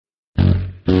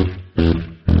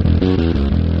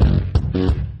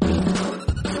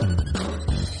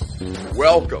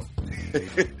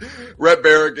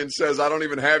Oregon says, I don't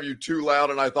even have you too loud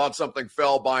and I thought something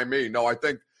fell by me. No, I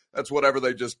think that's whatever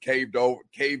they just caved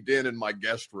in my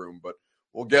guest room, but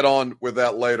we'll get on with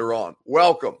that later on.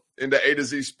 Welcome into A to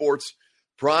Z Sports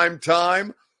Prime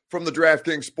Time from the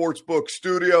DraftKings Sportsbook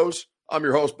Studios. I'm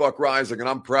your host, Buck Reising, and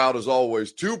I'm proud, as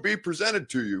always, to be presented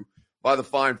to you by the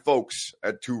fine folks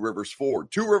at Two Rivers Ford.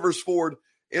 Two Rivers Ford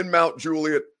in Mount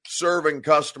Juliet, serving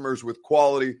customers with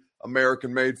quality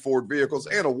American-made Ford vehicles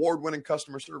and award-winning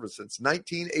customer service since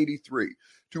 1983.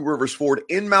 Two Rivers Ford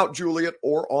in Mount Juliet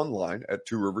or online at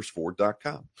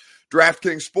tworiversford.com.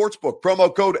 DraftKings Sportsbook,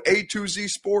 promo code A2Z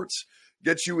Sports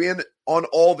gets you in on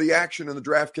all the action in the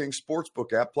DraftKings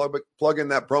Sportsbook app. Plug in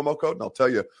that promo code, and I'll tell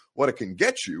you what it can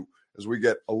get you as we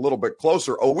get a little bit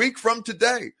closer a week from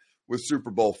today with Super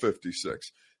Bowl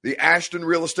 56. The Ashton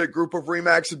Real Estate Group of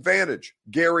RE/MAX Advantage,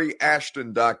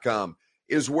 GaryAshton.com,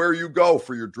 is where you go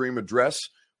for your dream address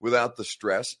without the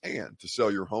stress and to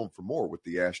sell your home for more with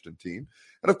the Ashton team.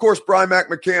 And, of course, Brymak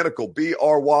Mechanical,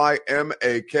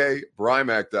 BRYMAK,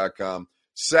 Brymak.com.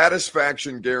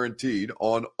 Satisfaction guaranteed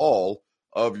on all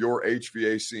of your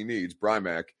HVAC needs.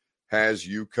 Brymak has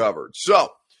you covered.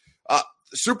 So,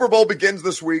 Super Bowl begins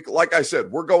this week. Like I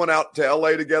said, we're going out to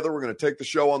L.A. together. We're going to take the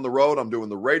show on the road. I'm doing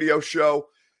the radio show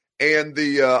and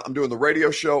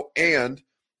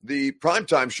the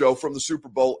primetime show from the Super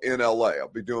Bowl in L.A. I'll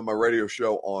be doing my radio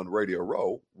show on Radio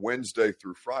Row Wednesday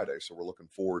through Friday, so we're looking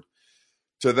forward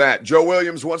to that. Joe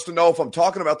Williams wants to know if I'm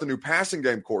talking about the new passing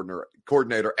game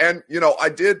coordinator. And, you know, I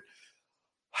did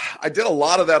a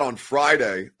lot of that on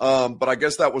Friday, but I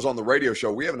guess that was on the radio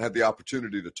show. We haven't had the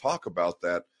opportunity to talk about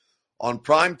that on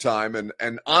primetime.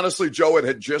 And honestly, Joe, it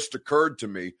had just occurred to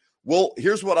me. Well,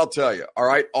 here's what I'll tell you, all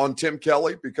right, on Tim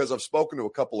Kelly, because I've spoken to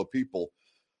a couple of people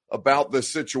about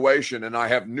this situation, and I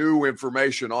have new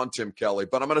information on Tim Kelly,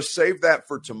 but I'm going to save that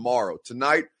for tomorrow.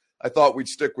 Tonight, I thought we'd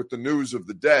stick with the news of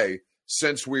the day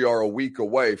since we are a week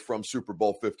away from Super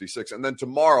Bowl 56. And then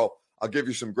tomorrow, I'll give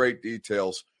you some great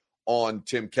details on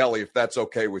Tim Kelly, if that's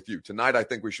okay with you. Tonight, I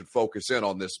think we should focus in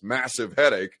on this massive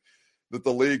headache that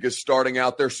the league is starting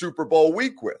out their Super Bowl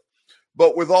week with.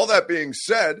 But with all that being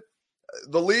said,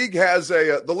 the league has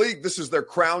this is their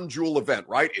crown jewel event,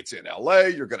 right? It's in LA.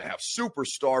 You're going to have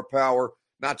superstar power,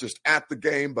 not just at the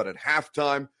game, but at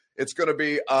halftime. It's going to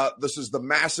be, this is the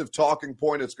massive talking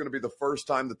point. It's going to be the first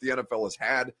time that the NFL has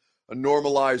had a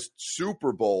normalized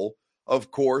Super Bowl, of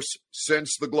course,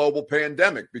 since the global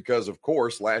pandemic, because, of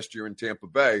course, last year in Tampa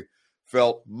Bay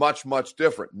felt much, much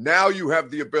different. Now you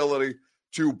have the ability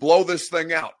to blow this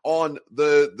thing out on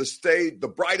the stage, the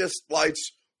brightest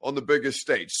lights on the biggest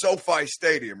stage, SoFi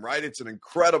Stadium, right? It's an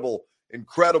incredible,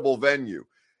 incredible venue.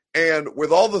 And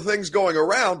with all the things going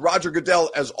around, Roger Goodell,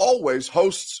 as always,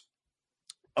 hosts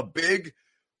a big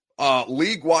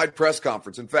league-wide press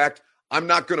conference. In fact, I'm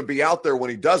not going to be out there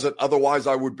when he does it. Otherwise,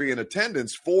 I would be in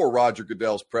attendance for Roger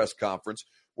Goodell's press conference,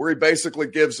 where he basically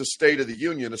gives a State of the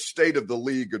Union, a State of the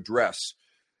League address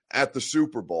at the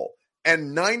Super Bowl.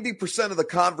 And 90% of the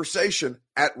conversation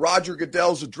at Roger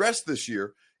Goodell's address this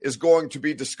year is going to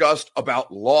be discussed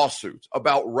about lawsuits,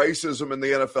 about racism in the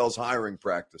NFL's hiring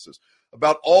practices,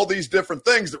 about all these different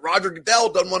things that Roger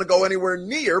Goodell doesn't want to go anywhere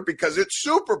near because it's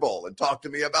Super Bowl, and talk to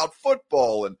me about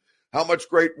football and how much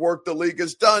great work the league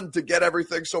has done to get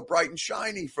everything so bright and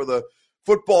shiny for the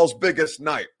football's biggest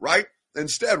night, right?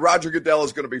 Instead, Roger Goodell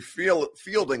is going to be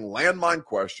fielding landmine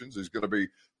questions. He's going to be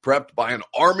prepped by an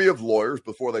army of lawyers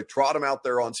before they trot him out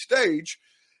there on stage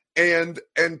and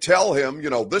tell him, you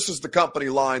know, this is the company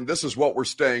line. This is what we're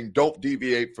staying. Don't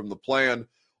deviate from the plan.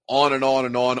 On and on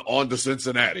and on to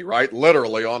Cincinnati, right?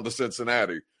 Literally on to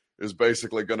Cincinnati is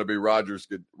basically going to be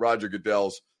Roger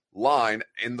Goodell's line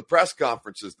in the press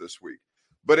conferences this week.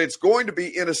 But it's going to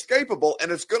be inescapable,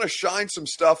 and it's going to shine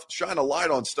a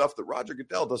light on stuff that Roger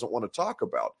Goodell doesn't want to talk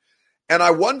about. And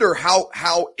I wonder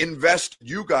how invested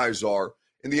you guys are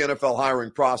in the NFL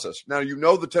hiring process. Now, you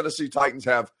know the Tennessee Titans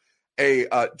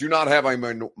do not have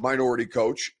a minority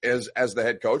coach as the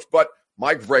head coach, but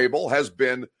Mike Vrabel has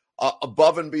been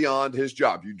above and beyond his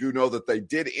job. You do know that they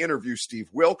did interview Steve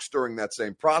Wilkes during that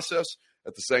same process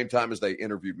at the same time as they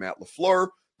interviewed Matt LaFleur.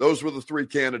 Those were the three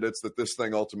candidates that this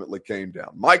thing ultimately came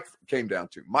down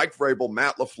to. Mike Vrabel,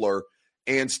 Matt LaFleur,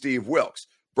 and Steve Wilkes.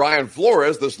 Brian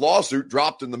Flores, this lawsuit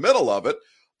dropped in the middle of it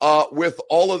with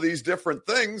all of these different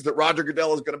things that Roger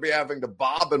Goodell is going to be having to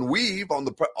bob and weave on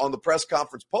the press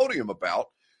conference podium about.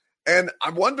 And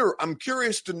I'm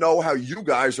curious to know how you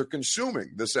guys are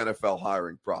consuming this NFL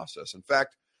hiring process. In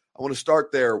fact, I want to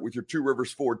start there with your Two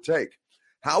Rivers Ford take.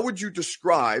 How would you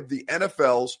describe the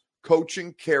NFL's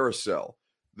coaching carousel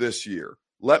this year?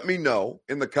 Let me know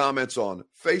in the comments on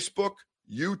Facebook,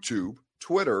 YouTube,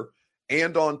 Twitter,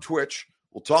 and on Twitch.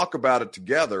 We'll talk about it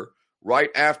together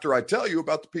right after I tell you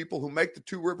about the people who make the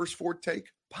Two Rivers Ford Take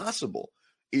possible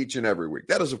each and every week.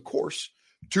 That is, of course,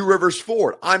 Two Rivers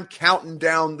Ford. I'm counting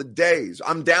down the days.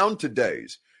 I'm down to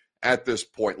days at this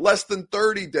point. Less than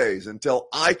 30 days until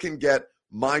I can get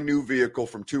my new vehicle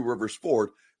from Two Rivers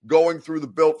Ford going through the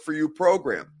Built For You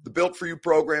program. The Built For You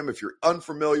program, if you're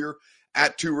unfamiliar,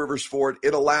 at Two Rivers Ford,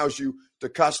 it allows you to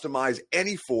customize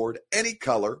any Ford, any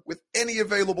color, with any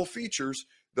available features.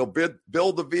 They'll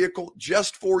build the vehicle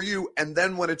just for you, and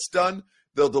then when it's done,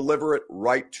 they'll deliver it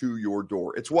right to your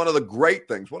door. It's one of the great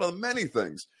things, one of the many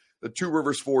things that Two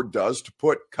Rivers Ford does to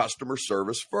put customer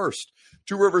service first.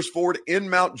 Two Rivers Ford in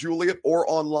Mount Juliet or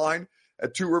online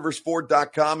at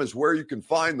tworiversford.com is where you can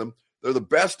find them. They're the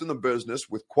best in the business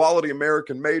with quality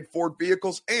American-made Ford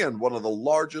vehicles and one of the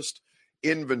largest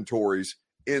inventories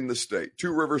in the state.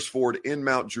 Two Rivers Ford in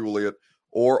Mount Juliet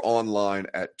or online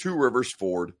at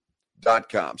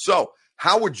tworiversford.com. So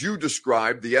how would you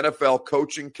describe the NFL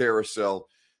coaching carousel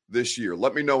this year?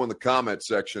 Let me know in the comment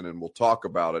section and we'll talk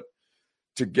about it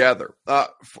together.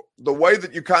 The way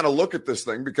that you kind of look at this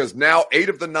thing, because now 8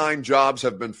 of the 9 jobs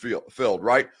have been filled,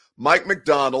 right? Mike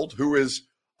McDonald, who is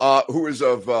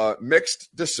of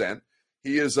mixed descent,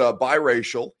 he is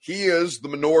biracial. He is the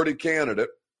minority candidate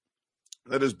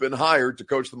that has been hired to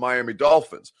coach the Miami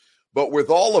Dolphins. But with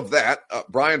all of that,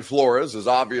 Brian Flores is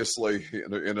obviously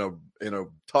in a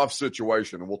tough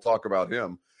situation, and we'll talk about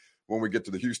him when we get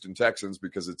to the Houston Texans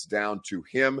because it's down to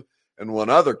him and one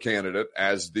other candidate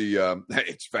as the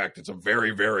it's a very,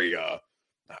 very,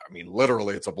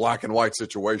 literally it's a black and white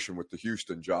situation with the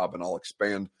Houston job, and I'll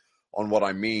expand on what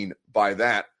I mean by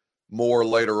that more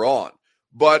later on.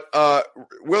 But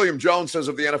William Jones says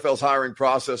of the NFL's hiring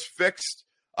process,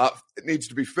 it needs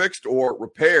to be fixed or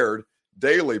repaired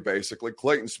daily, basically.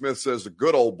 Clayton Smith says the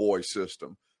good old boy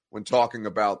system when talking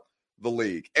about the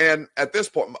league. And at this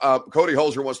point, Cody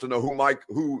Holzer wants to know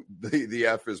who the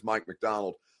F is Mike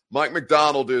McDonald. Mike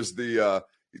McDonald is he's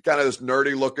kind of this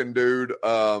nerdy looking dude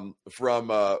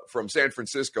from San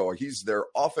Francisco. He's their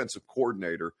offensive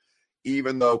coordinator,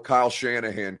 even though Kyle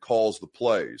Shanahan calls the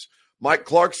plays. Mike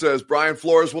Clark says Brian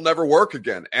Flores will never work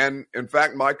again. And in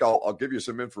fact, Mike, I'll give you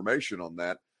some information on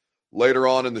that later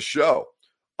on in the show.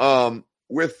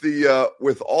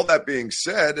 With all that being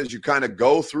said, as you kind of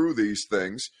go through these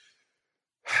things,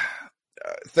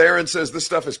 Theron says this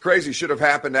stuff is crazy. Should have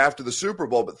happened after the Super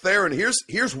Bowl. But Theron,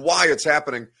 here's why it's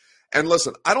happening. And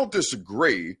listen, I don't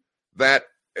disagree that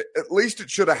at least it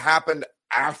should have happened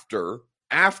after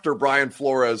Brian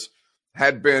Flores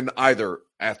had been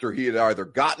after he had either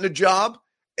gotten a job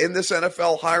in this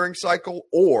NFL hiring cycle,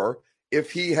 or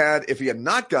if he had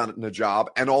not gotten a job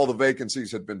and all the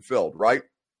vacancies had been filled, right?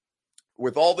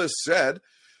 With all this said,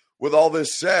 in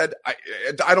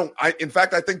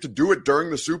fact, I think to do it during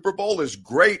the Super Bowl is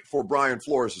great for Brian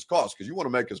Flores' cause, because you want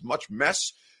to make as much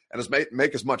mess and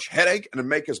make as much headache and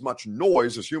make as much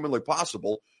noise as humanly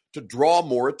possible to draw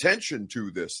more attention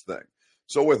to this thing.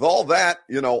 So with all that,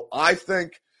 I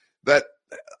think that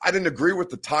I didn't agree with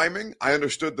the timing. I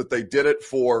understood that they did it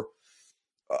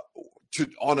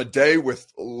on a day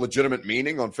with legitimate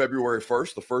meaning on February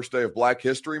 1st, the first day of Black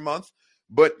History Month.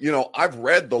 But, I've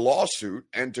read the lawsuit,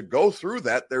 and to go through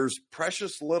that, there's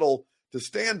precious little to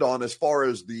stand on as far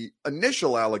as the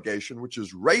initial allegation, which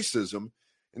is racism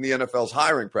in the NFL's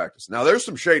hiring practice. Now, there's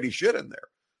some shady shit in there.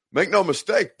 Make no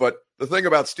mistake, but the thing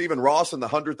about Stephen Ross and the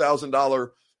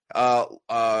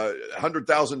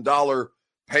 $100,000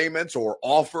 payments or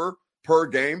offer per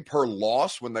game, per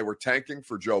loss when they were tanking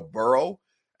for Joe Burrow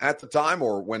at the time,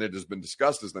 or when it has been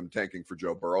discussed as them tanking for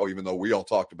Joe Burrow, even though we all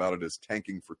talked about it as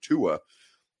tanking for Tua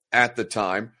at the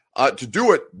time, to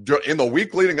do it in the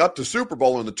week leading up to Super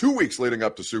Bowl and the 2 weeks leading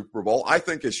up to Super Bowl, I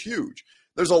think is huge.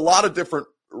 There's a lot of different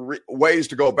ways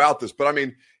to go about this, but I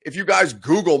mean, if you guys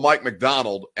Google Mike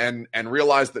McDonald and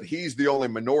realize that he's the only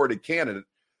minority candidate,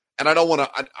 and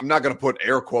I'm not going to put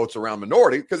air quotes around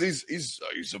minority because he's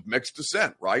of mixed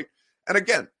descent, right? And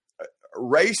again,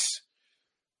 race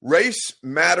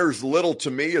matters little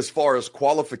to me as far as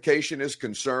qualification is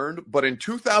concerned. But in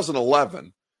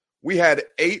 2011, we had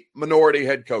 8 minority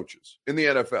head coaches in the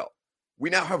NFL.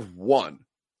 We now have 1,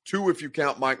 2 if you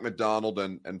count Mike McDonald,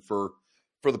 and for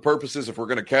the purposes, if we're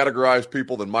going to categorize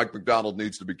people, then Mike McDonald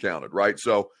needs to be counted, right?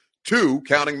 So 2,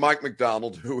 counting Mike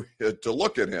McDonald, who to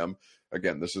look at him.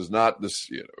 Again, this is not this.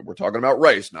 We're talking about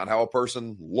race, not how a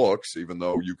person looks, even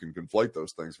though you can conflate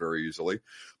those things very easily.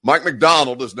 Mike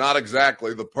McDonald is not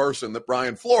exactly the person that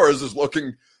Brian Flores is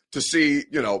looking to see,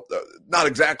 not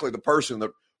exactly the person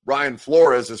that Brian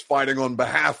Flores is fighting on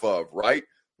behalf of, right?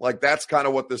 Like, that's kind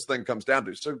of what this thing comes down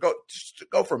to. So to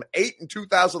go from 8 in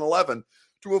 2011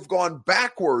 to have gone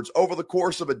backwards over the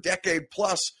course of a decade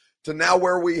plus to now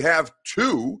where we have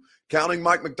 2, counting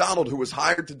Mike Macdonald, who was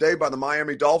hired today by the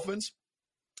Miami Dolphins.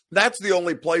 That's the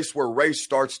only place where race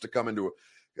starts to come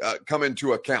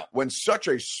into account, when such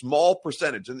a small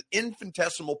percentage, an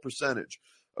infinitesimal percentage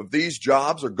of these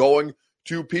jobs are going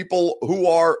to people who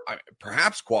are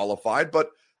perhaps qualified.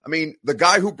 But, I mean, the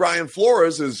guy who Brian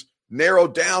Flores is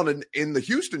narrowed down in the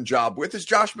Houston job with is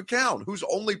Josh McCown, who's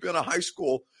only been a high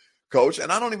school coach,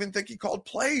 and I don't even think he called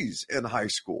plays in high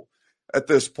school at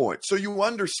this point. So you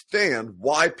understand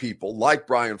why people like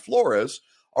Brian Flores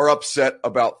are upset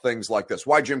about things like this,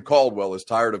 why Jim Caldwell is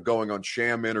tired of going on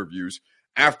sham interviews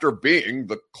after being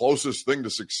the closest thing to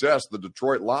success the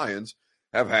Detroit Lions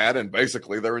have had in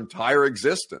basically their entire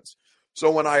existence.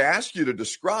 So when I ask you to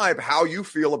describe how you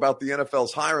feel about the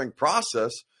NFL's hiring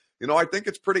process, I think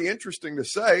it's pretty interesting to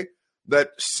say that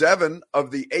 7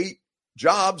 of the 8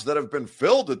 jobs that have been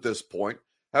filled at this point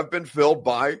have been filled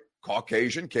by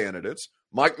Caucasian candidates,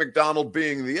 Mike Macdonald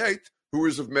being the 8th, who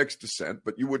is of mixed descent,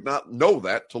 but you would not know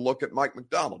that to look at Mike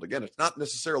Macdonald. Again, it's not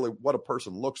necessarily what a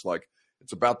person looks like.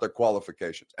 It's about their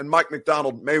qualifications. And Mike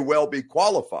Macdonald may well be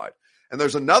qualified. And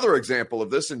there's another example of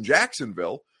this in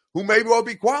Jacksonville, who may well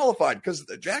be qualified because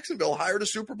Jacksonville hired a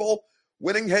Super Bowl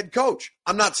winning head coach.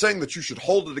 I'm not saying that you should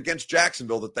hold it against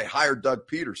Jacksonville that they hired Doug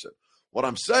Peterson. What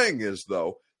I'm saying is,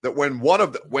 though, that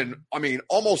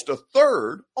almost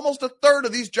a third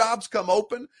of these jobs come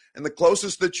open, and the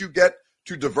closest that you get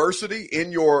to diversity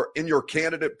in your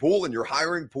candidate pool, in your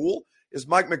hiring pool, is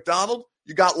Mike Macdonald,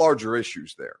 you got larger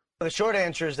issues there. The short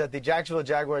answer is that the Jacksonville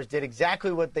Jaguars did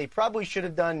exactly what they probably should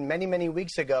have done many, many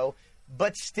weeks ago,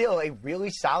 but still a really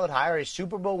solid hire, a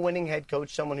Super Bowl winning head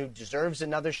coach, someone who deserves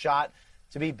another shot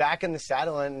to be back in the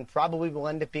saddle and probably will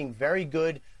end up being very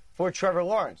good for Trevor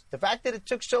Lawrence. The fact that it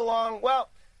took so long, well,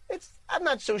 I'm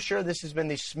not so sure this has been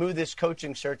the smoothest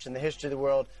coaching search in the history of the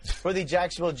world for the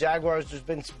Jacksonville Jaguars. There's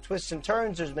been some twists and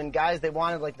turns. There's been guys they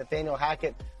wanted, like Nathaniel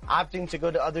Hackett, opting to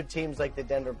go to other teams like the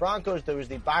Denver Broncos. There was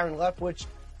the Byron Leftwich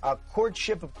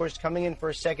courtship, of course, coming in for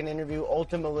a second interview,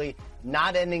 ultimately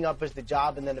not ending up as the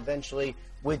job, and then eventually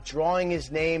withdrawing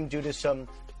his name due to some,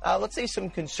 let's say, some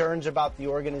concerns about the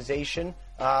organization.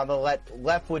 I'll let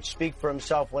Leftwich speak for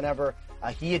himself whenever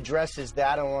he addresses that.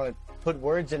 I don't want to put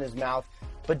words in his mouth.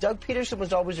 But Doug Peterson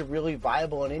was always a really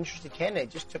viable and interesting candidate.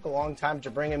 It just took a long time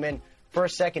to bring him in for a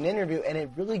second interview, and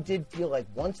it really did feel like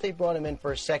once they brought him in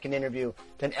for a second interview,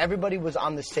 then everybody was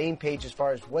on the same page as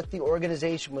far as what the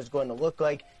organization was going to look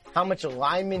like, how much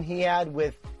alignment he had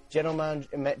with General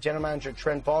Manager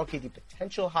Trent Baalke, the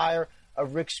potential hire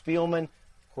of Rick Spielman,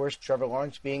 of course, Trevor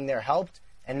Lawrence being there helped.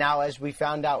 And now, as we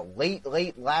found out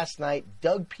late last night,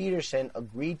 Doug Peterson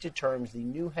agreed to terms, the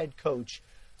new head coach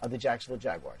of the Jacksonville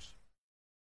Jaguars.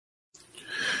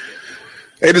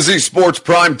 A to Z Sports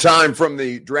Prime Time from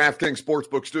the DraftKings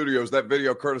Sportsbook Studios. That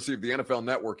video courtesy of the NFL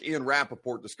Network. Ian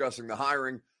Rappaport discussing the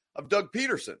hiring of Doug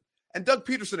Peterson. And Doug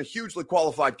Peterson, a hugely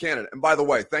qualified candidate. And by the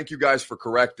way, thank you guys for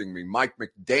correcting me. Mike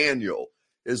McDaniel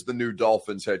is the new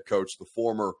Dolphins head coach, the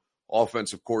former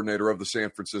offensive coordinator of the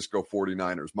San Francisco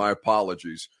 49ers. My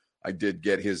apologies. I did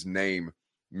get his name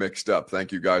mixed up.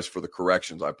 Thank you guys for the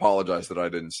corrections. I apologize that I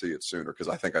didn't see it sooner because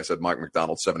I think I said Mike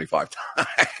McDonald 75 times.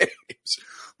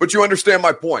 But you understand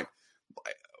my point.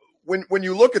 When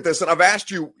you look at this, and I've asked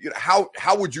you, how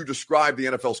would you describe the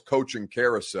NFL's coaching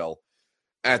carousel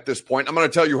at this point? I'm going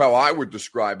to tell you how I would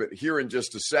describe it here in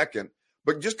just a second.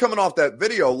 But just coming off that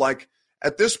video, like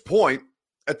at this point,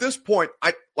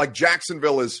 I like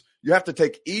Jacksonville is, you have to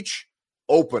take each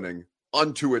opening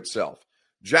unto itself.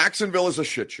 Jacksonville is a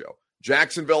shit show.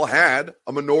 Jacksonville had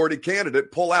a minority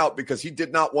candidate pull out because he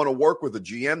did not want to work with a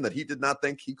GM that he did not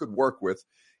think he could work with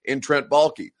in Trent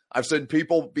Baalke. I've seen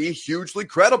people be hugely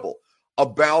credible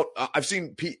about. I've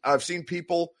seen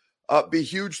people be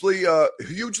hugely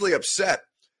upset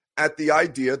at the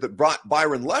idea that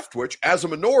Byron Leftwich, as a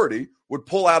minority, would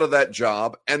pull out of that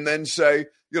job and then say,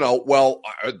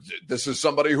 this is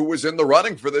somebody who was in the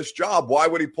running for this job. Why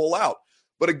would he pull out?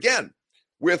 But again,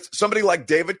 with somebody like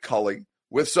David Culley,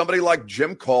 with somebody like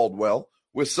Jim Caldwell,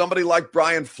 with somebody like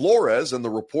Brian Flores and the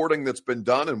reporting that's been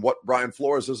done and what Brian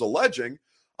Flores is alleging,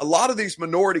 a lot of these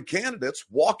minority candidates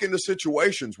walk into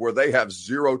situations where they have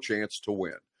zero chance to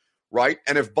win, right?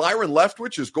 And if Byron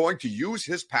Leftwich is going to use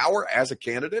his power as a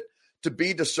candidate to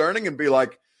be discerning and be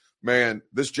like, man,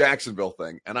 this Jacksonville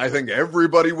thing, and I think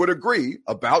everybody would agree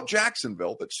about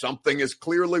Jacksonville that something is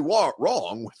clearly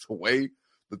wrong with the way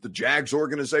that the Jags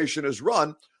organization is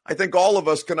run, I think all of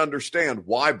us can understand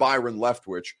why Byron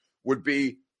Leftwich would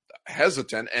be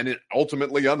hesitant and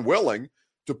ultimately unwilling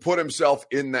to put himself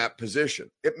in that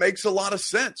position. It makes a lot of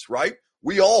sense, right?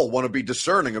 We all want to be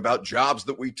discerning about jobs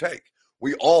that we take.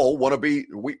 We all want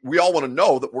to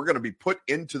know that we're going to be put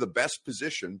into the best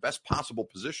possible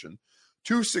position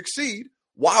to succeed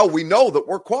while we know that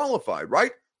we're qualified,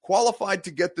 right? Qualified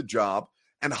to get the job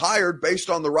and hired based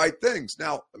on the right things.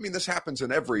 Now, I mean, this happens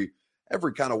in every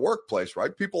kind of workplace,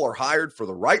 right? People are hired for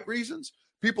the right reasons.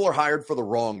 People are hired for the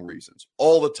wrong reasons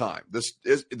all the time. This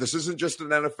isn't just an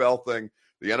NFL thing.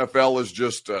 The NFL is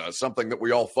just something that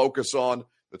we all focus on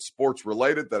that's sports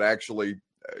related that actually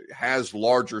has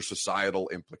larger societal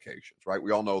implications, right?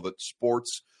 We all know that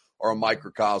sports are a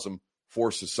microcosm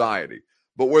for society.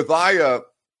 But with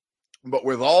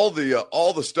all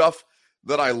the stuff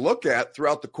that I look at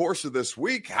throughout the course of this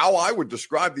week, how I would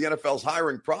describe the NFL's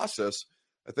hiring process,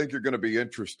 I think you're going to be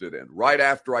interested in right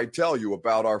after I tell you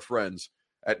about our friends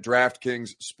at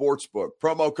DraftKings Sportsbook.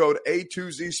 Promo code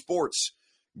A2Z Sports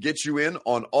gets you in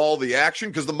on all the action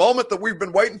because the moment that we've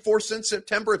been waiting for since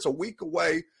September, it's a week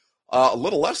away, a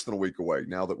little less than a week away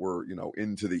now that we're,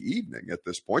 into the evening at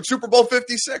this point. Super Bowl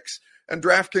 56 and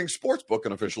DraftKings Sportsbook,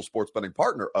 an official sports betting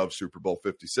partner of Super Bowl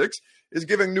 56, is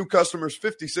giving new customers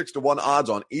 56-1 odds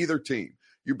on either team.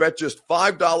 You bet just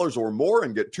 $5 or more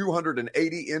and get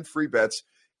 280 in free bets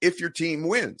if your team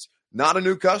wins. Not a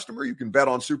new customer? You can bet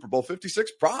on Super Bowl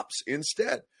 56 props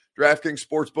instead. DraftKings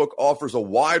Sportsbook offers a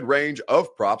wide range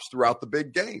of props throughout the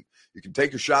big game. You can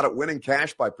take a shot at winning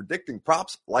cash by predicting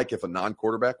props like if a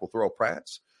non-quarterback will throw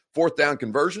pass, fourth down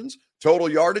conversions, total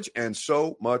yardage, and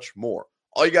so much more.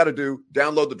 All you got to do,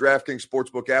 download the DraftKings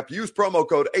Sportsbook app, use promo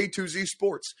code A2Z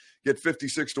Sports, get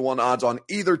 56-1 odds on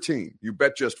either team. You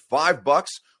bet just $5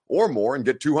 or more and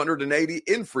get 280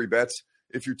 in free bets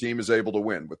if your team is able to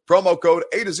win. With promo code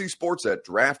A2Z Sports at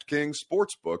DraftKings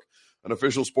Sportsbook, an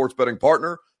official sports betting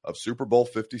partner of Super Bowl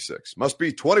 56. Must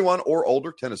be 21 or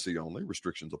older, Tennessee only.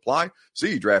 Restrictions apply.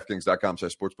 See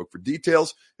DraftKings.com/sportsbook for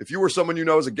details. If you or someone you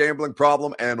know has a gambling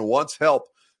problem and wants help,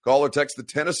 call or text the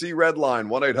Tennessee Red Line,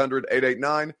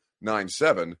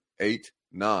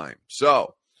 1-800-889-9789.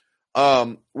 So,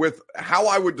 with how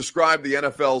I would describe the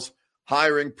NFL's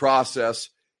hiring process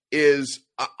is,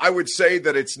 I would say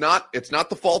that it's not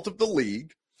the fault of the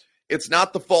league. It's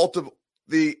not the fault of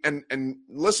and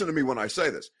listen to me when I say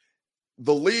this.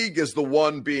 The league is the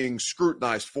one being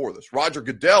scrutinized for this. Roger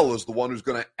Goodell is the one who's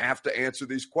going to have to answer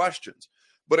these questions.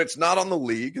 But it's not on the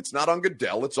league. It's not on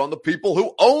Goodell. It's on the people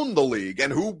who own the league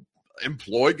and who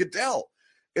employ Goodell.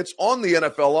 It's on the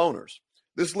NFL owners.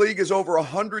 This league is over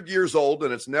 100 years old,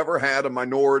 and it's never had a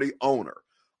minority owner.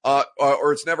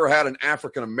 Or it's never had an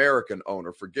African-American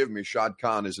owner. Forgive me, Shad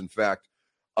Khan is, in fact,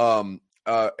 a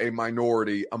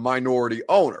minority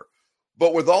owner.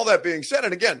 But with all that being said,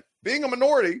 and again, being a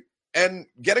minority and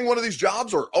getting one of these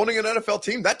jobs or owning an NFL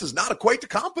team, that does not equate to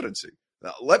competency.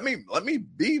 Now, let me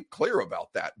be clear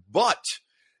about that. But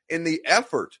in the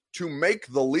effort to make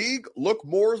the league look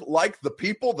more like the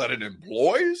people that it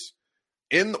employs,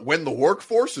 when the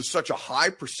workforce is such a high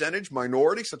percentage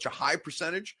minority, such a high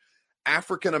percentage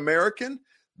African-American,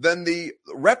 then the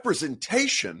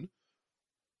representation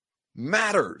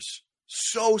matters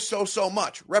so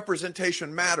much.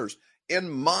 Representation matters in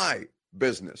my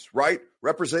business, right?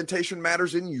 Representation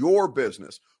matters in your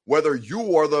business. Whether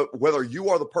you are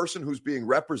the person who's being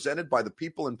represented by the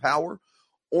people in power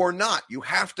or not, you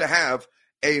have to have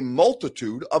a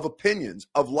multitude of opinions,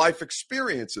 of life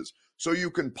experiences, so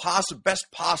you can best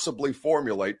possibly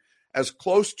formulate as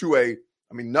close to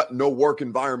no work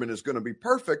environment is going to be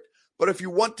perfect, but if you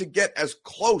want to get as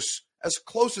close as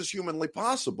humanly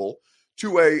possible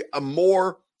to a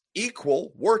more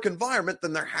equal work environment,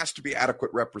 then there has to be adequate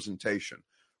representation,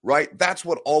 right? That's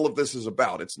what all of this is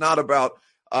about. It's not about,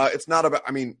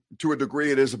 to a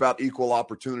degree, it is about equal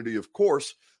opportunity, of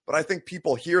course, but I think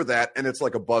people hear that and it's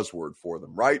like a buzzword for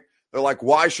them, right? They're like,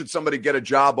 why should somebody get a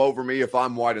job over me if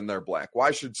I'm white and they're black?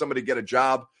 Why should somebody get a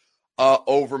job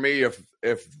over me if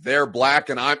they're black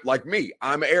and I'm like me?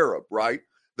 I'm Arab, right?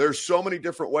 There's so many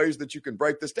different ways that you can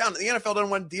break this down. The NFL doesn't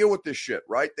want to deal with this shit,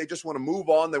 right? They just want to move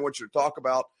on. They want you to talk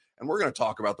about, and we're going to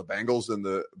talk about the Bengals and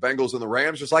the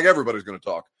Rams, just like everybody's going to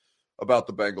talk about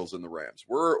the Bengals and the Rams.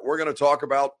 We're going to talk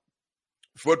about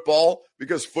football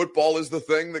because football is the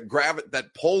thing that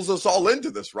pulls us all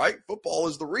into this, right? Football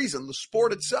is the reason, the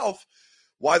sport itself,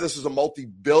 why this is a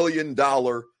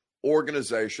multi-billion-dollar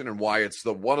organization and why it's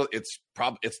the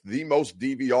most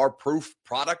DVR-proof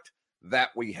product that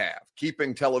we have,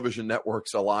 keeping television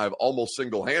networks alive almost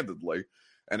single-handedly.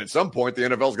 And at some point, the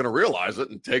NFL is going to realize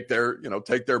it and take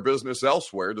their business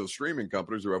elsewhere to the streaming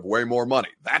companies who have way more money.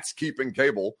 That's keeping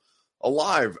cable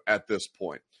alive at this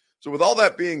point. So with all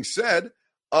that being said,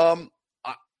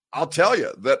 I'll tell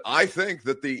you that I think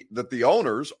that the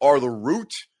owners are the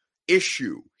root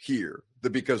issue here,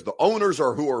 because the owners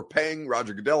are who are paying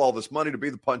Roger Goodell all this money to be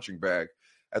the punching bag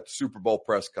at the Super Bowl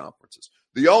press conferences.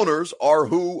 The owners are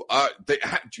who do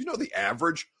you know the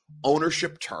average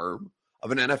ownership term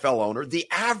of an NFL owner? The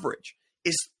average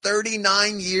is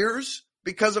 39 years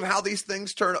because of how these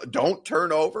things don't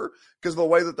turn over, because of the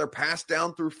way that they're passed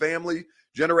down through family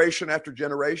generation after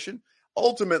generation.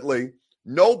 Ultimately,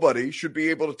 nobody should be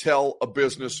able to tell a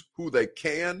business who they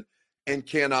can and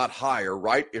cannot hire,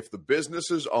 right? If the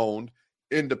business is owned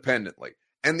independently.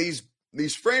 And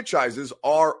these franchises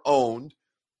are owned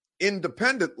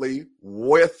independently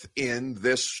within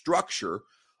this structure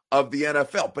of the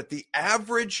NFL. But the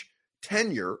average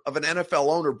tenure of an NFL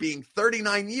owner being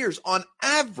 39 years on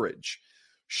average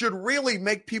should really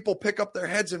make people pick up their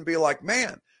heads and be like,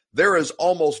 man, there is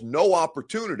almost no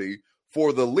opportunity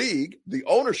for the league, the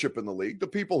ownership in the league, the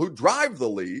people who drive the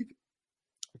league,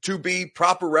 to be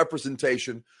proper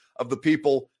representation of the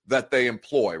people that they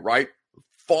employ, right?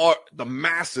 For the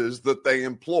masses that they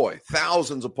employ,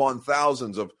 thousands upon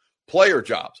thousands of player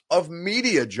jobs, of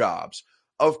media jobs,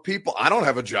 of people. I don't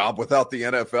have a job without the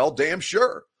NFL, damn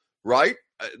sure, right?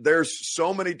 There's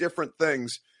so many different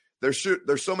things. There's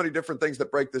so many different things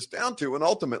that break this down to, and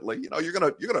ultimately, you're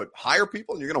gonna hire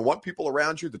people, and you're gonna want people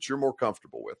around you that you're more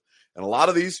comfortable with. And a lot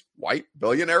of these white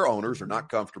billionaire owners are not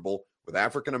comfortable with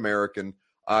African American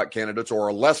candidates, or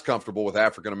are less comfortable with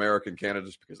African American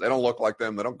candidates because they don't look like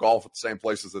them, they don't golf at the same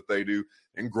places that they do,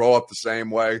 and grow up the same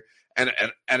way.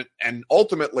 And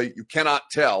ultimately, you cannot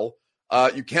tell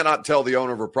the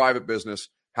owner of a private business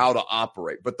how to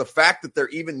operate. But the fact that there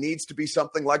even needs to be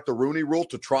something like the Rooney Rule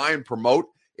to try and promote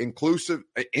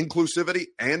inclusivity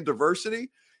and diversity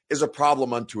is a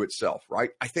problem unto itself,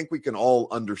 right? I think we can all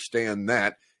understand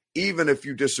that, even if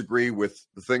you disagree with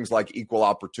the things like equal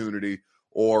opportunity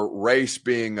or race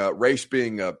being I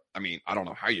don't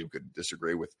know how you could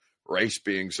disagree with race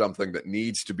being something that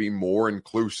needs to be more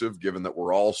inclusive, given that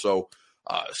we're all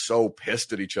so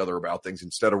pissed at each other about things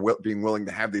instead of being willing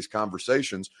to have these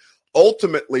conversations.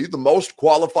 Ultimately, the most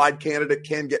qualified candidate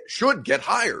should get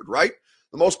hired, right?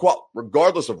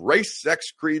 Regardless of race,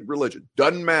 sex, creed, religion,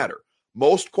 doesn't matter.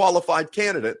 Most qualified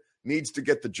candidate needs to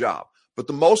get the job. But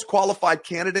the most qualified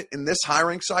candidate in this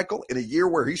hiring cycle, in a year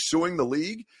where he's suing the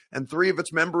league and 3 of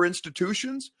its member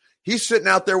institutions, he's sitting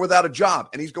out there without a job,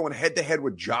 and he's going head-to-head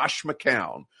with Josh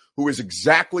McCown, who is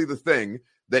exactly the thing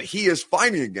that he is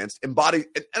fighting against. And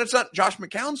it's not Josh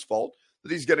McCown's fault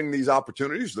that he's getting these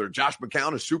opportunities. Josh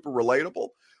McCown is super relatable.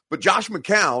 But Josh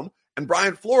McCown and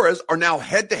Brian Flores are now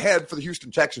head-to-head for the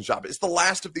Houston Texans job. It's the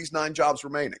last of these 9 jobs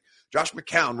remaining. Josh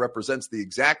McCown represents the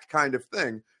exact kind of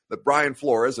thing that Brian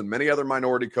Flores and many other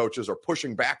minority coaches are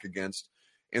pushing back against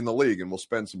in the league. And we'll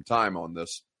spend some time on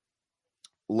this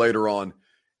later on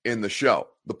in the show.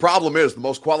 The problem is the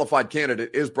most qualified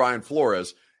candidate is Brian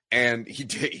Flores, and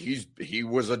he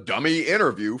was a dummy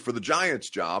interview for the Giants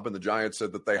job, and the Giants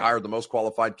said that they hired the most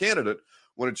qualified candidate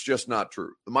when it's just not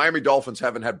true. The Miami Dolphins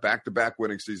haven't had back-to-back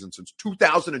winning seasons since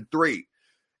 2003,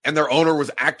 and their owner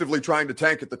was actively trying to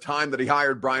tank at the time that he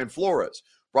hired Brian Flores.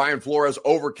 Brian Flores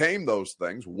overcame those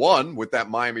things, won with that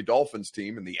Miami Dolphins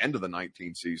team in the end of the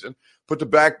 19 season, put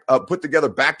together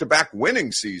back-to-back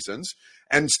winning seasons.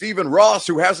 And Stephen Ross,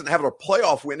 who hasn't had a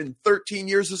playoff win in 13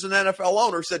 years as an NFL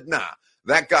owner, said, nah,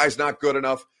 that guy's not good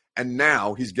enough. And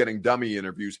now he's getting dummy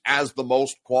interviews as the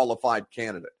most qualified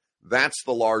candidate. That's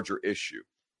the larger issue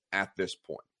at this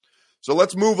point. So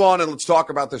let's move on and let's talk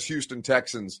about this Houston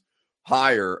Texans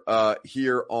hire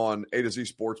here on A to Z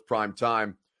Sports Prime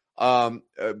Time.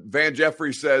 Van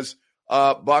Jeffrey says,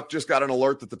 Buck just got an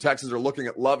alert that the Texans are looking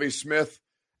at Lovie Smith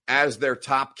as their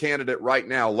top candidate right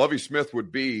now. Lovie Smith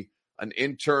would be an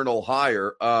internal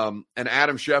hire. And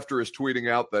Adam Schefter is tweeting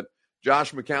out that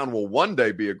Josh McCown will one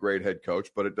day be a great head coach,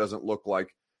 but it doesn't look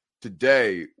like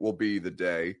today will be the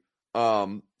day.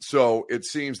 So it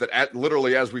seems that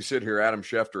literally as we sit here, Adam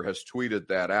Schefter has tweeted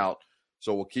that out.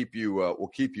 So we'll keep you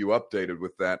updated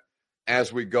with that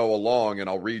as we go along, and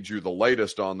I'll read you the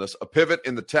latest on this. A pivot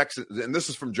in the Texans, and this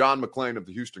is from John McClain of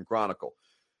the Houston Chronicle.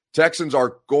 Texans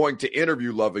are going to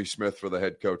interview Lovie Smith for the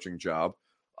head coaching job.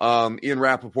 Ian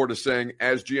Rappaport is saying,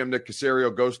 as GM Nick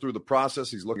Caserio goes through the process,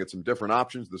 he's looking at some different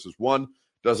options. This is one.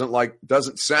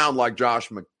 Doesn't sound like Josh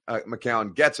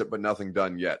McCown gets it, but nothing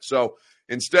done yet. So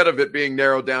instead of it being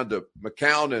narrowed down to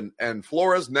McCown and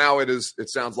Flores, now it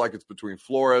sounds like it's between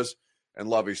Flores and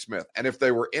Lovie Smith. And if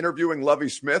they were interviewing Lovie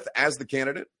Smith as the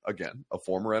candidate, again, a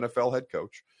former NFL head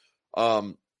coach,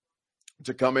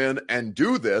 to come in and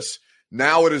do this,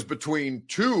 Now it is between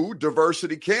two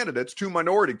diversity candidates, two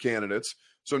minority candidates.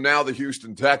 So now the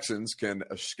Houston Texans can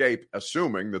escape,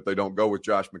 assuming that they don't go with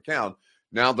Josh McCown.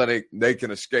 Now that they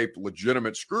can escape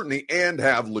legitimate scrutiny and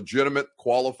have legitimate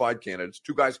qualified candidates,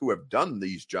 two guys who have done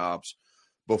these jobs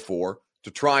before,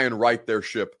 to try and right their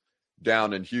ship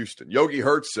down in Houston. Yogi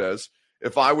Hertz says,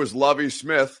 if I was Lovie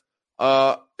Smith,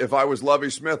 I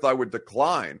would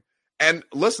decline. And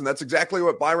listen, that's exactly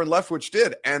what Byron Leftwich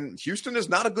did. And Houston is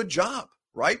not a good job,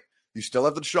 right? You still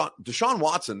have Deshaun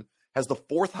Watson has the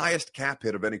fourth highest cap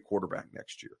hit of any quarterback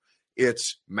next year.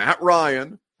 It's Matt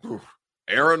Ryan,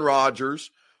 Aaron Rodgers.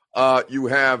 You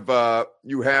have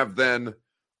then,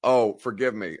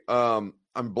 forgive me. I'm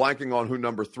blanking on who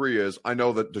number 3 is. I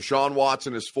know that Deshaun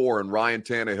Watson is 4 and Ryan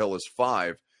Tannehill is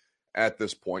 5 at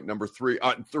this point. Number 3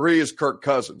 is Kirk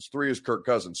Cousins. 3 is Kirk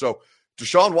Cousins. So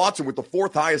Deshaun Watson with the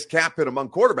fourth highest cap hit among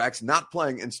quarterbacks, not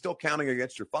playing and still counting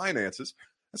against your finances.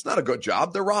 That's not a good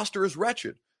job. Their roster is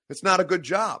wretched. It's not a good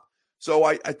job. So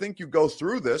I think you go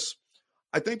through this.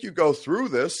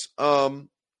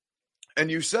 And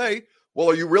you say, well,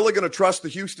 are you really going to trust the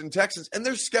Houston Texans? And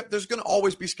there's going to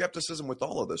always be skepticism with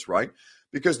all of this, right?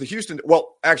 Because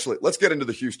let's get into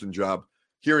the Houston job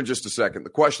here in just a second. The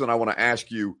question that I want to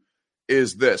ask you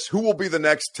is this: who will be the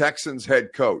next Texans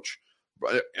head coach?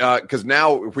 Because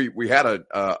now we had an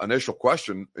initial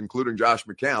question, including Josh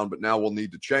McCown, but now we'll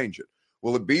need to change it.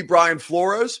 Will it be Brian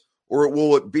Flores or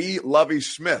will it be Lovie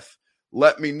Smith?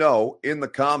 Let me know in the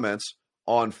comments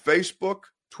on Facebook,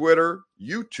 Twitter,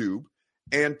 YouTube,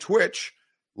 and Twitch.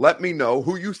 Let me know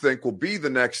who you think will be the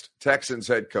next Texans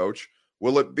head coach.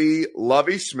 Will it be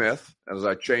Lovie Smith, as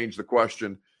I change the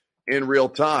question in real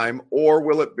time, or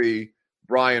will it be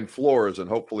Brian Flores? And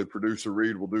hopefully producer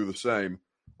Reed will do the same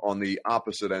on the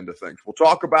opposite end of things. We'll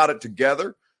talk about it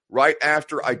together right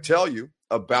after I tell you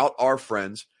about our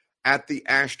friends at the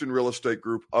Ashton Real Estate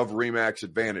Group of RE/MAX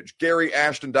Advantage.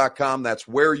 GaryAshton.com, that's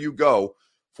where you go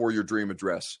for your dream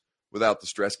address without the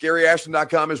stress.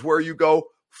 GaryAshton.com is where you go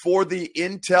for the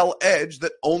Intel Edge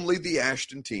that only the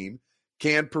Ashton team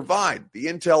can provide. The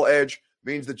Intel Edge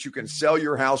means that you can sell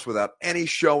your house without any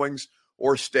showings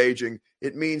or staging.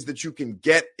 It means that you can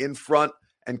get in front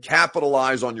and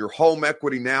capitalize on your home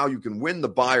equity now. You can win the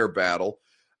buyer battle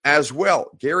as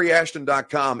well.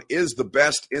 GaryAshton.com is the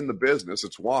best in the business.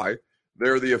 It's why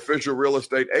they're the official real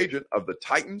estate agent of the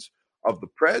Titans, of the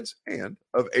Preds, and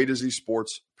of A to Z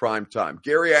Sports Primetime.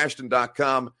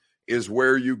 GaryAshton.com is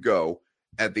where you go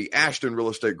at the Ashton Real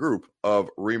Estate Group of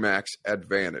RE/MAX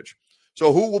Advantage.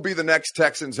 So who will be the next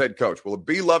Texans head coach? Will it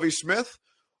be Lovie Smith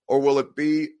or will it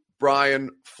be Brian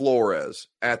Flores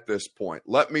at this point?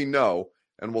 Let me know,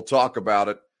 and we'll talk about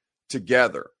it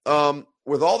together.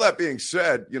 With all that being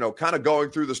said, kind of going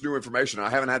through this new information,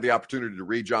 I haven't had the opportunity to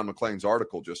read John McClain's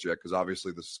article just yet because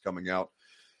obviously this is coming out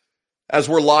as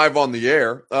we're live on the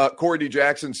air. Corey D.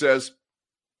 Jackson says,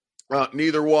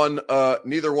 neither one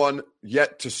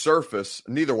yet to surface.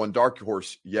 Neither one dark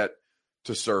horse yet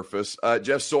to surface.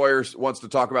 Jeff Sawyer wants to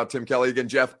talk about Tim Kelly again.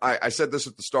 Jeff, I said this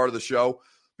at the start of the show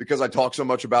because I talked so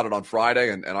much about it on Friday,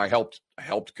 and I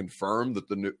helped confirm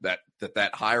that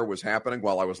that hire was happening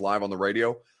while I was live on the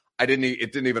radio. It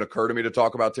didn't even occur to me to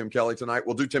talk about Tim Kelly tonight.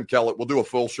 We'll do Tim Kelly. We'll do a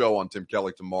full show on Tim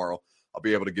Kelly tomorrow. I'll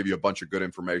be able to give you a bunch of good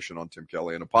information on Tim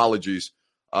Kelly. And apologies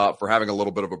for having a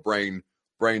little bit of a brain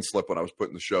slip when I was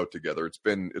putting the show together. It's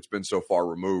been so far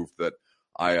removed that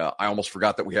I almost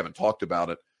forgot that we haven't talked about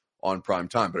it on prime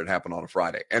time, but it happened on a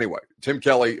Friday. Anyway, Tim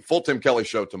Kelly, full Tim Kelly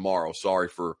show tomorrow. Sorry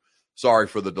for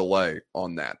the delay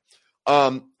on that.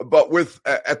 But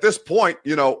at this point,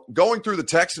 going through the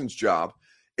Texans job,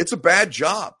 it's a bad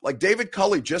job. Like David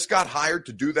Culley just got hired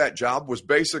to do that job, was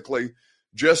basically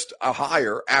just a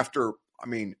hire after,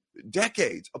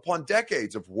 decades upon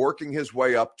decades of working his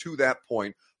way up to that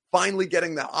point, finally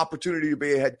getting the opportunity to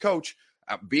be a head coach.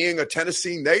 Being a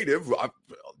Tennessee native,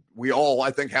 we all,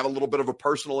 I think, have a little bit of a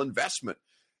personal investment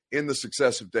in the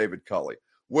success of David Culley.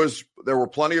 There were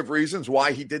plenty of reasons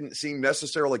why he didn't seem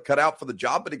necessarily cut out for the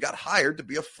job, but he got hired to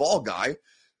be a fall guy,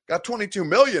 got $22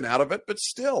 million out of it. But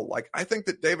still, I think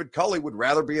that David Culley would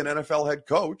rather be an NFL head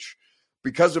coach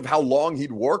because of how long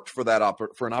he'd worked for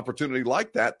an opportunity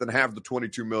like that than have the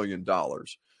 $22 million,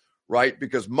 right?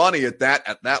 Because money at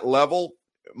that level,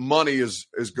 money is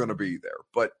going to be there.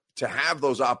 But to have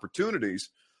those opportunities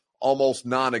almost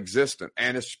non-existent,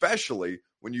 and especially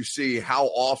when you see how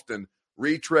often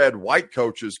retread white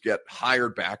coaches get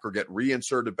hired back or get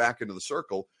reinserted back into the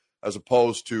circle, as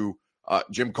opposed to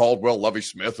Jim Caldwell, Lovie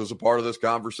Smith is a part of this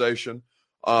conversation.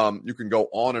 You can go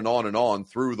on and on and on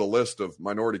through the list of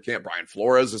minority camp. Brian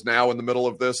Flores is now in the middle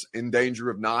of this, in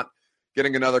danger of not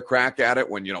getting another crack at it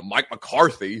when, Mike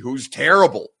McCarthy, who's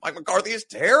terrible. Mike McCarthy is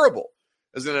terrible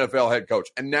as an NFL head coach.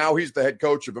 And now he's the head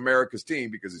coach of America's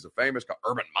team because he's a famous guy.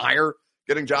 Urban Meyer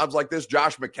getting jobs like this.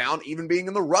 Josh McCown even being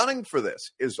in the running for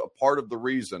this is a part of the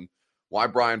reason why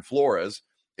Brian Flores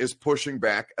is pushing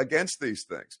back against these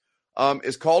things.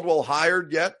 Is Caldwell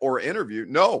hired yet or interviewed?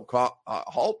 No,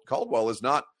 Caldwell is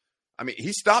not. I mean,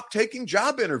 he stopped taking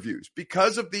job interviews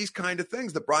because of these kind of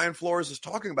things that Brian Flores is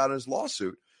talking about in his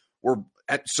lawsuit. Where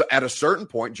at a certain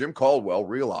point, Jim Caldwell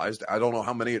realized, I don't know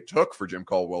how many it took for Jim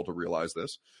Caldwell to realize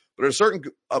this, but at a certain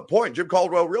point, Jim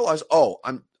Caldwell realized,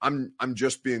 I'm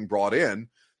just being brought in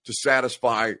to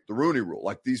satisfy the Rooney Rule.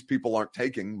 Like, these people aren't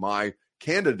taking my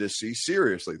candidacy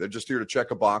seriously. They're just here to check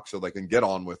a box so they can get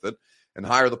on with it and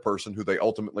hire the person who they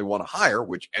ultimately want to hire,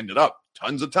 which ended up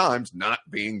tons of times not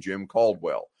being Jim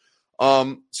Caldwell.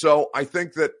 So I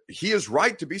think that he is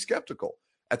right to be skeptical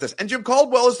at this. And Jim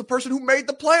Caldwell is the person who made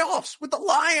the playoffs with the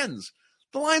Lions.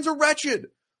 The Lions are wretched.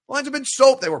 The Lions have been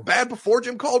soap. They were bad before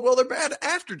Jim Caldwell. They're bad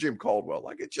after Jim Caldwell.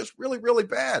 Like, it's just really, really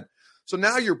bad. So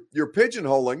now you're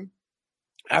pigeonholing,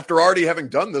 after already having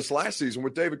done this last season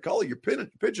with David Culley, you're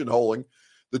pigeonholing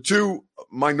the two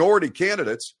minority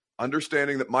candidates,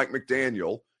 understanding that Mike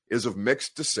McDaniel is of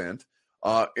mixed descent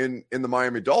in the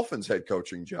Miami Dolphins head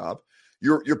coaching job.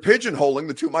 You're pigeonholing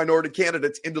the two minority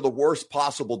candidates into the worst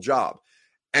possible job.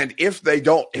 And if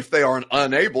they are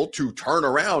unable to turn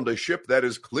around a ship that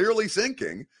is clearly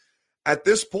sinking at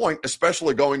this point,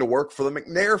 especially going to work for the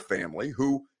McNair family,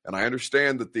 who, and I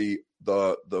understand that the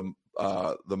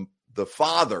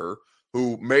father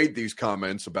who made these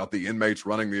comments about the inmates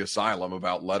running the asylum,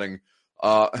 about letting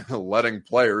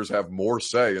players have more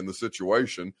say in the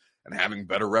situation and having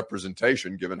better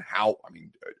representation, given how,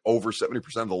 over 70%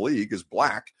 of the league is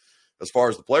black as far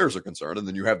as the players are concerned. And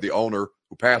then you have the owner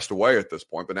who passed away at this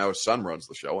point, but now his son runs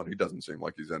the show, and he doesn't seem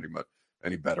like he's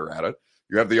any better at it.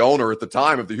 You have the owner at the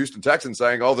time of the Houston Texans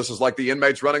saying, this is like the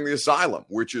inmates running the asylum,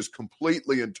 which is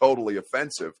completely and totally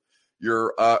offensive.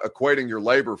 You're equating your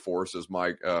labor force as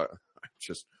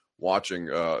just watching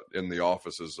in the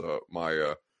office as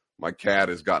my cat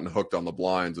has gotten hooked on the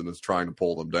blinds and is trying to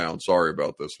pull them down. Sorry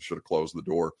about this. I should have closed the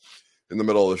door in the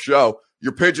middle of the show.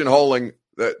 You're pigeonholing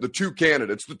the two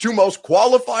candidates, the two most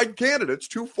qualified candidates,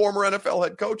 two former NFL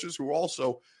head coaches who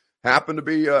also happen to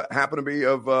be of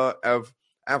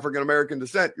African-American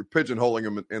descent. You're pigeonholing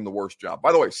them in the worst job.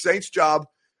 By the way, Saints' job,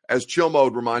 as Chill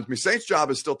Mode reminds me, Saints'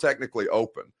 job is still technically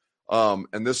open.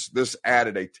 And this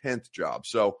added a 10th job.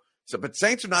 So, but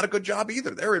Saints are not a good job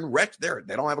either. They're in wreck.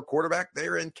 They don't have a quarterback.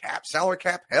 They're in salary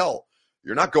cap hell.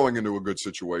 You're not going into a good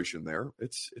situation there.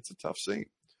 It's a tough scene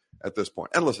at this point.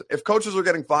 And listen, if coaches are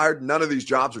getting fired, none of these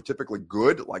jobs are typically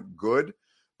good,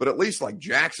 but at least like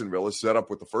Jacksonville is set up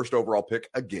with the first overall pick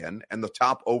again and the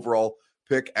top overall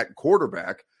pick at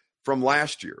quarterback from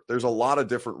last year. There's a lot of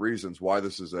different reasons why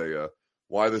this is a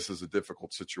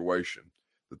difficult situation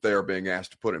that they are being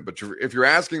asked to put in. But if you're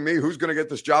asking me who's going to get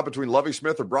this job between Lovie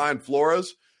Smith or Brian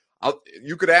Flores,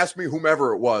 you could ask me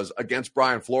whomever it was against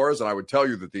Brian Flores, and I would tell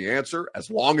you that the answer, as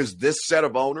long as this set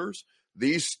of owners,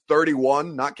 these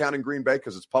 31, not counting Green Bay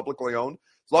because it's publicly owned,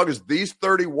 as long as these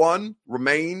 31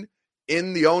 remain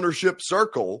in the ownership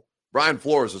circle, Brian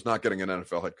Flores is not getting an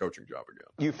NFL head coaching job again.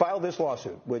 You filed this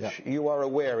lawsuit, which you are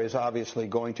aware is obviously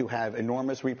going to have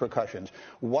enormous repercussions.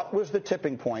 What was the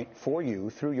tipping point for you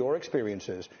through your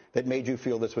experiences that made you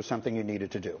feel this was something you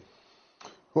needed to do?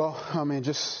 Well,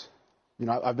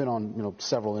 I've been on,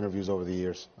 several interviews over the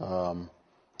years.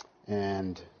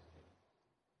 And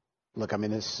look,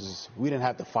 we didn't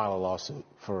have to file a lawsuit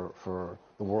for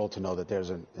the world to know that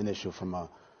there's an issue from a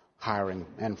hiring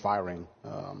and firing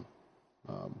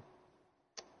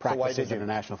practices in the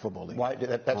National Football League.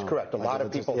 That's correct. A lot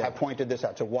of people have pointed this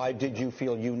out. So why did you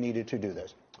feel you needed to do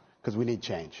this? Because we need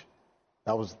change.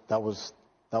 That was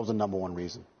the number one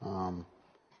reason. And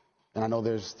I know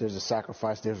there's a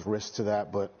sacrifice, there's risk to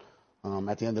that, but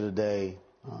at the end of the day,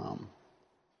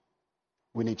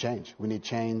 we need change. We need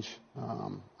change.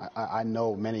 I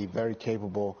know many very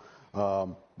capable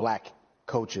black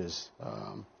coaches,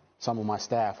 some of my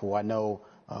staff who I know,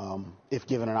 if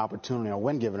given an opportunity or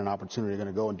when given an opportunity, are going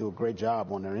to go and do a great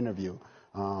job on their interview.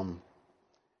 And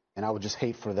I would just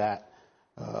hate for that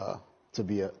to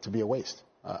be a waste.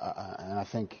 And I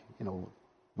think,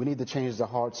 we need to change the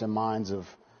hearts and minds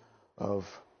of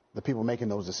the people making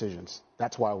those decisions.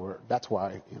 That's why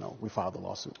we filed the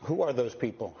lawsuit. Who are those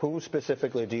people? Who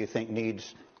specifically do you think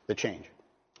needs the change?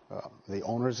 The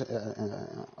owners of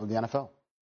the NFL.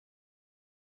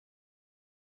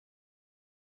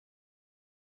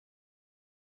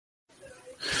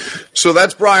 So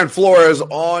that's Brian Flores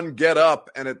on Get Up.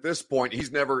 And at this point,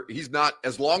 he's not,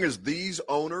 as long as these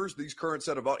owners, these current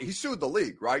set of owners, he sued the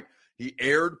league, right? He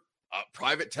aired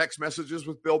private text messages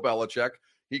with Bill Belichick.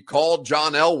 He called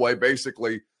John Elway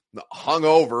basically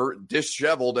hungover,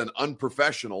 disheveled, and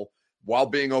unprofessional while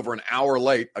being over an hour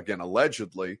late, again,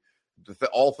 allegedly.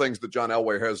 All things that John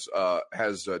Elway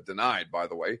has denied, by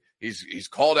the way. He's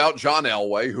called out John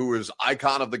Elway, who is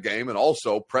icon of the game and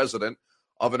also president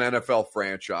of an NFL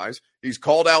franchise. He's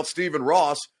called out Stephen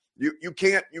Ross.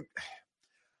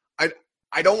 I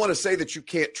don't want to say that you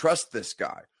can't trust this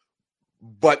guy,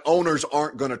 but owners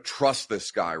aren't going to trust this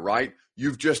guy, right?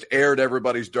 You've just aired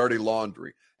everybody's dirty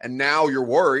laundry. And now you're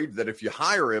worried that if you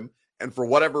hire him and for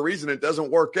whatever reason it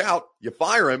doesn't work out, you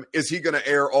fire him, is he going to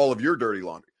air all of your dirty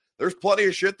laundry? There's plenty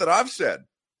of shit that I've said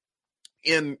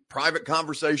in private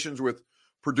conversations with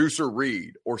producer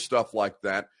Reed or stuff like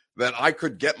that I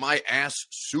could get my ass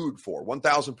sued for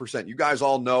 1,000%. You guys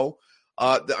all know.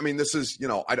 This is,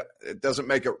 it doesn't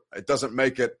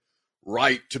make it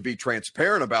right to be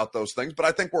transparent about those things, but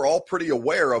I think we're all pretty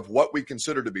aware of what we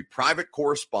consider to be private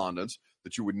correspondence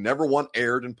that you would never want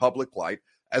aired in public light,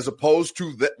 as opposed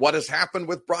to what has happened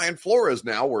with Brian Flores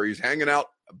now, where he's hanging out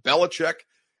Belichick,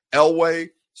 Elway,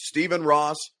 Stephen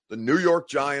Ross, the New York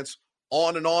Giants,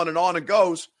 on and on and on it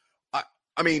goes.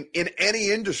 In any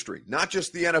industry, not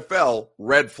just the NFL,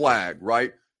 red flag,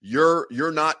 right? You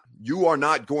are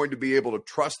not going to be able to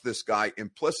trust this guy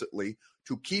implicitly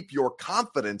to keep your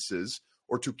confidences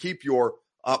or to keep your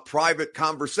private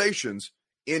conversations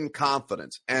in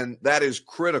confidence. And that is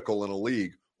critical in a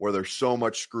league where there's so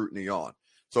much scrutiny on.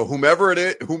 So whomever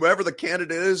the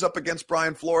candidate is up against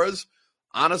Brian Flores,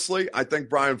 honestly, I think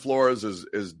Brian Flores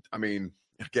is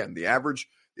again, the average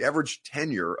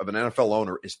tenure of an NFL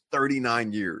owner is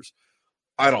 39 years.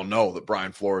 I don't know that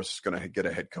Brian Flores is going to get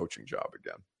a head coaching job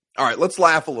again. All right, let's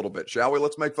laugh a little bit, shall we?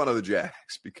 Let's make fun of the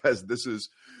Jags, because this has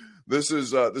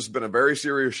been a very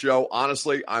serious show.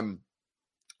 Honestly, I'm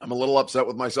a little upset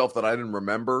with myself that I didn't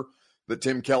remember that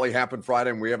Tim Kelly happened Friday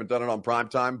and we haven't done it on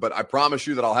primetime, but I promise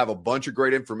you that I'll have a bunch of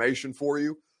great information for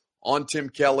you on Tim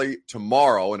Kelly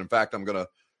tomorrow. And in fact, I'm going to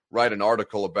write an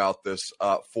article about this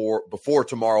before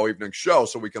tomorrow evening's show,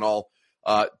 so we can all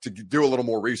to do a little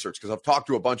more research, because I've talked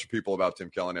to a bunch of people about Tim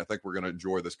Kelly, and I think we're going to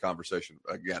enjoy this conversation.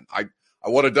 Again, I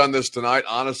would have done this tonight,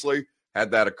 honestly,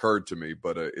 had that occurred to me,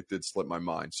 but it did slip my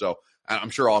mind. So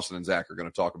I'm sure Austin and Zach are going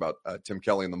to talk about Tim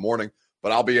Kelly in the morning,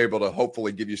 but I'll be able to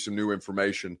hopefully give you some new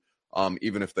information,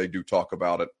 even if they do talk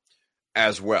about it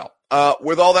as well.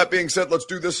 With all that being said, let's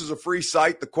do this as a free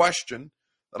site. The question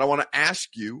that I want to ask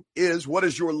you is, what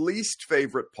is your least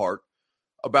favorite part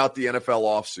about the NFL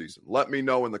offseason? Let me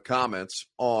know in the comments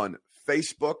on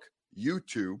Facebook,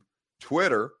 YouTube,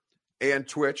 Twitter, and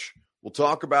Twitch. We'll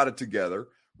talk about it together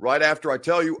right after I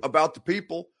tell you about the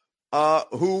people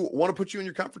who want to put you in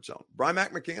your comfort zone.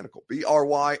 Brymac Mechanical,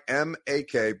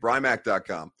 BRYMAK,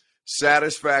 Brymac.com.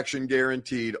 Satisfaction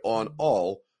guaranteed on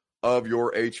all of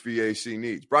your HVAC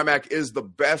needs. Brymac is the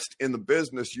best in the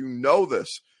business. You know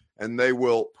this. And they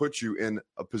will put you in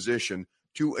a position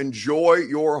to enjoy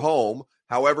your home,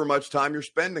 however much time you're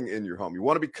spending in your home. You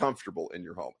want to be comfortable in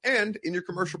your home and in your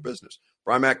commercial business.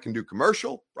 Brymac can do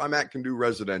commercial. Brymac can do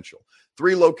residential.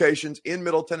 3 locations in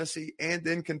Middle Tennessee and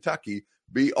in Kentucky.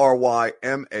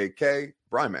 BRYMAK,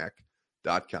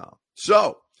 Brymac.com.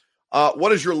 So,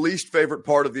 what is your least favorite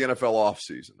part of the NFL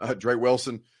offseason? Dre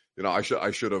Wilson, I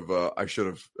should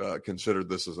have considered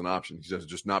this as an option. He says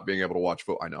just not being able to watch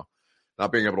football. I know.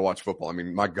 Not being able to watch football. I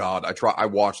mean, my God, I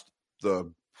watched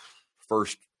the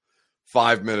first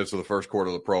 5 minutes of the first quarter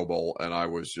of the Pro Bowl, and I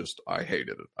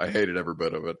hated it. I hated every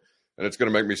bit of it. And it's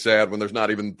going to make me sad when there's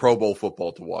not even Pro Bowl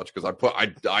football to watch, because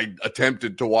I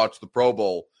attempted to watch the Pro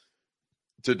Bowl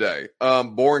today.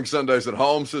 Boring Sundays at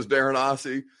home, says Darren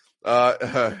Ossie.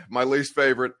 My least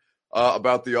favorite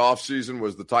about the offseason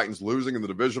was the Titans losing in the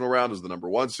divisional round as the number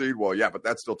 1 seed. Well, yeah, but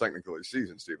that's still technically a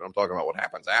season, Stephen. I'm talking about what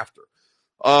happens after.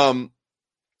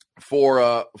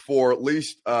 For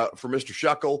Mr.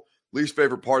 Shuckle, least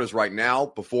favorite part is right now,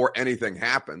 before anything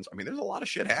happens. I mean, there's a lot of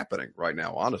shit happening right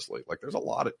now, honestly. Like, there's a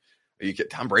lot of, you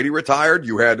get Tom Brady retired.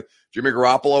 You had Jimmy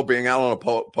Garoppolo being out on a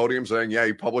podium saying, yeah,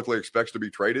 he publicly expects to be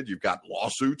traded. You've got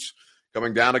lawsuits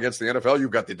coming down against the NFL.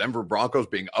 You've got the Denver Broncos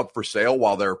being up for sale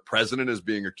while their president is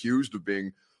being accused of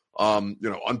being,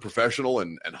 unprofessional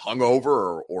and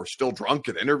hungover or still drunk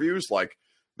at interviews. Like,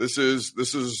 this has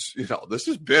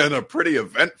been a pretty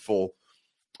eventful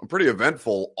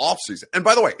offseason. And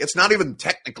by the way, it's not even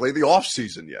technically the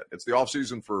offseason yet. It's the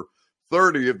offseason for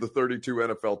 30 of the 32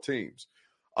 NFL teams.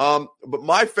 But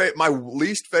my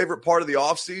least favorite part of the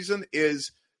offseason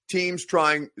is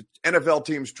NFL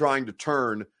teams trying to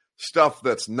turn stuff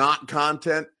that's not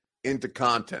content into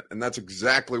content. And that's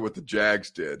exactly what the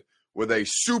Jags did with a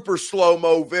super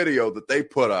slow-mo video that they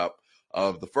put up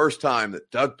of the first time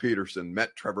that Doug Peterson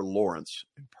met Trevor Lawrence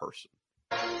in person.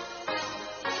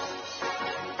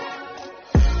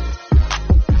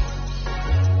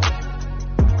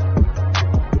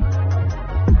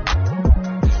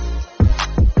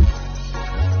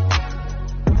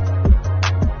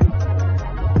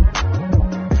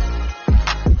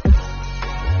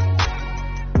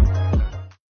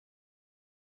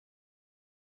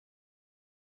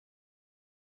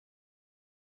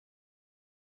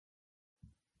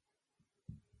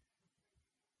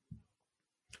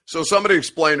 So somebody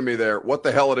explain to me there what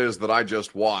the hell it is that I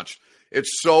just watched.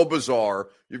 It's so bizarre.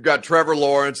 You've got Trevor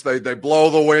Lawrence. They blow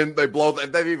the wind.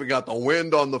 They've even got the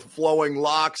wind on the flowing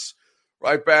locks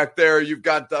right back there. You've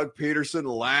got Doug Peterson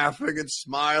laughing and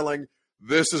smiling.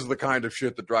 This is the kind of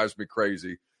shit that drives me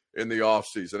crazy in the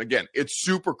offseason. Again, it's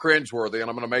super cringeworthy, and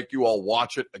I'm going to make you all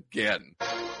watch it again.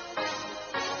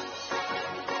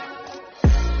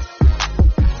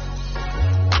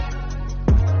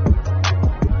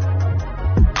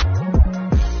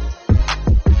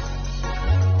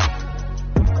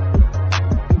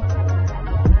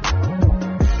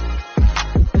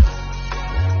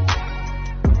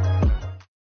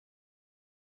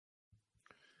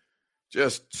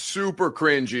 Just super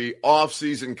cringy,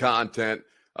 off-season content.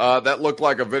 That looked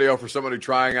like a video for somebody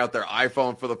trying out their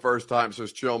iPhone for the first time,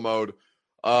 says Chill Mode.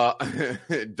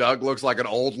 Doug looks like an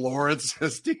old Lawrence,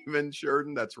 says Steven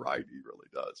Sheridan. That's right, he really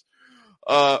does.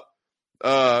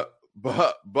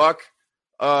 Buck,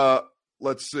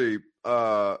 let's see.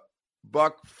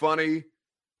 Buck, funny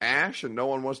Ash, and no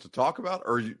one wants to talk about?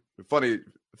 Or funny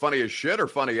as shit or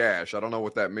funny Ash? I don't know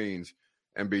what that means.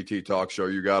 MBT Talk Show,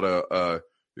 you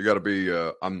gotta be.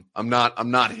 I'm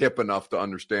not hip enough to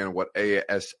understand what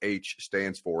ASH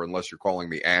stands for, unless you're calling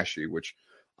me ashy, which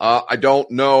I don't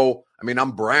know. I mean,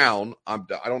 I'm brown. I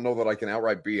don't know that I can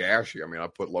outright be ashy. I mean, I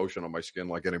put lotion on my skin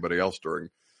like anybody else during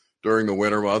the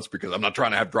winter months because I'm not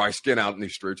trying to have dry skin out in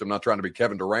these streets. I'm not trying to be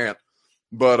Kevin Durant,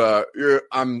 but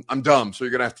I'm dumb. So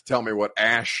you're gonna have to tell me what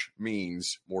ash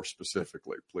means more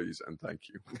specifically, please, and thank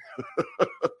you.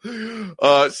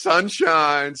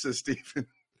 Sunshine, says Stephen.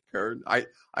 I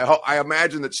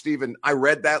imagine that Stephen, I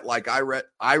read that like I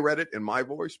read it in my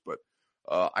voice, but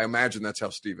I imagine that's how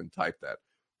Stephen typed that.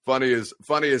 Funny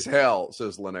as hell,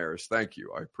 says Linares. Thank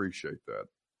you. I appreciate that.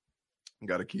 You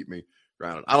got to keep me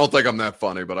grounded. I don't think I'm that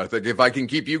funny, but I think if I can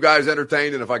keep you guys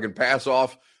entertained and if I can pass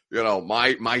off,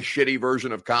 my shitty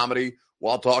version of comedy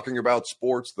while talking about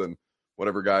sports, then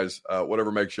whatever, guys,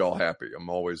 whatever makes y'all happy. I'm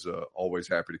always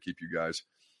happy to keep you guys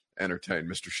entertained.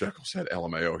 Mr. Sheckle said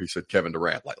LMAO. He said Kevin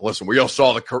Durant. Like, listen, we all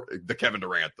saw the Kevin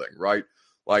Durant thing, right?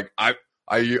 Like,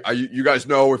 you guys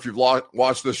know, if you've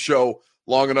watched this show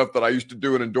long enough, that I used to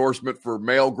do an endorsement for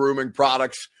male grooming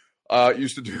products.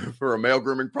 Used to do it for a male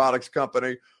grooming products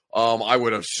company. I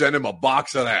would have sent him a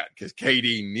box of that because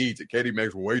KD needs it. KD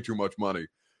makes way too much money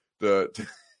to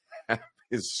have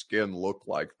his skin look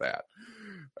like that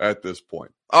at this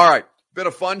point. All right, been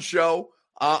a fun show.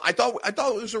 I thought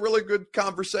it was a really good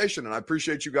conversation, and I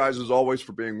appreciate you guys as always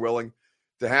for being willing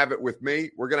to have it with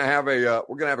me. We're gonna have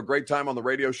a great time on the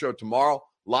radio show tomorrow.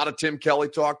 A lot of Tim Kelly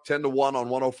talk, 10 to 1 on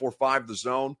 104.5 The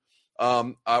Zone.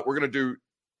 We're gonna do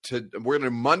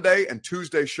Monday and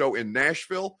Tuesday show in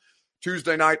Nashville.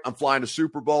 Tuesday night, I'm flying to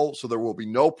Super Bowl, so there will be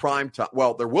no prime time.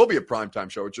 Well, there will be a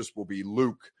primetime show. It just will be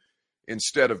Luke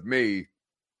instead of me.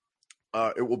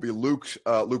 It will be Luke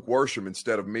Worsham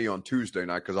instead of me on Tuesday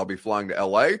night because I'll be flying to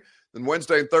L.A. Then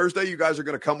Wednesday and Thursday, you guys are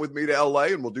going to come with me to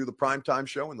L.A. and we'll do the primetime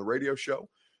show and the radio show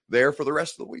there for the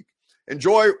rest of the week.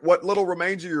 Enjoy what little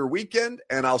remains of your weekend,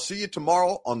 and I'll see you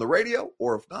tomorrow on the radio,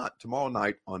 or if not, tomorrow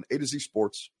night on A to Z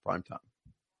Sports Primetime.